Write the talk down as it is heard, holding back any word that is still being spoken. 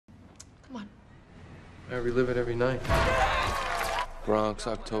I relive it every night. Bronx,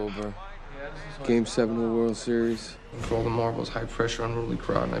 October. Game 7 of the World Series. For all the marbles, high pressure, unruly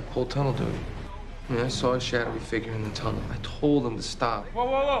crowd, and I pulled tunnel duty. I mean, I saw a shadowy figure in the tunnel. I told him to stop. Whoa,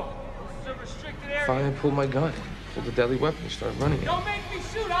 whoa, whoa. This is a restricted area. Finally, I pulled my gun. Pulled a deadly weapon and started running it. Don't make me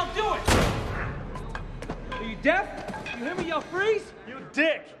shoot, I'll do it. Are you deaf? You hear me yell freeze? You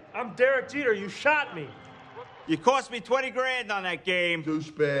dick! I'm Derek Jeter. You shot me. You cost me 20 grand on that game.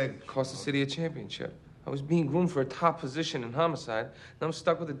 Douchebag. Cost the city a championship. I was being groomed for a top position in homicide, and I'm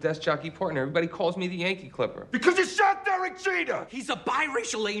stuck with a desk jockey partner. Everybody calls me the Yankee Clipper. Because you shot Derek Jeter! He's a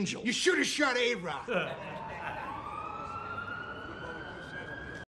biracial angel. You should have shot A-Rod.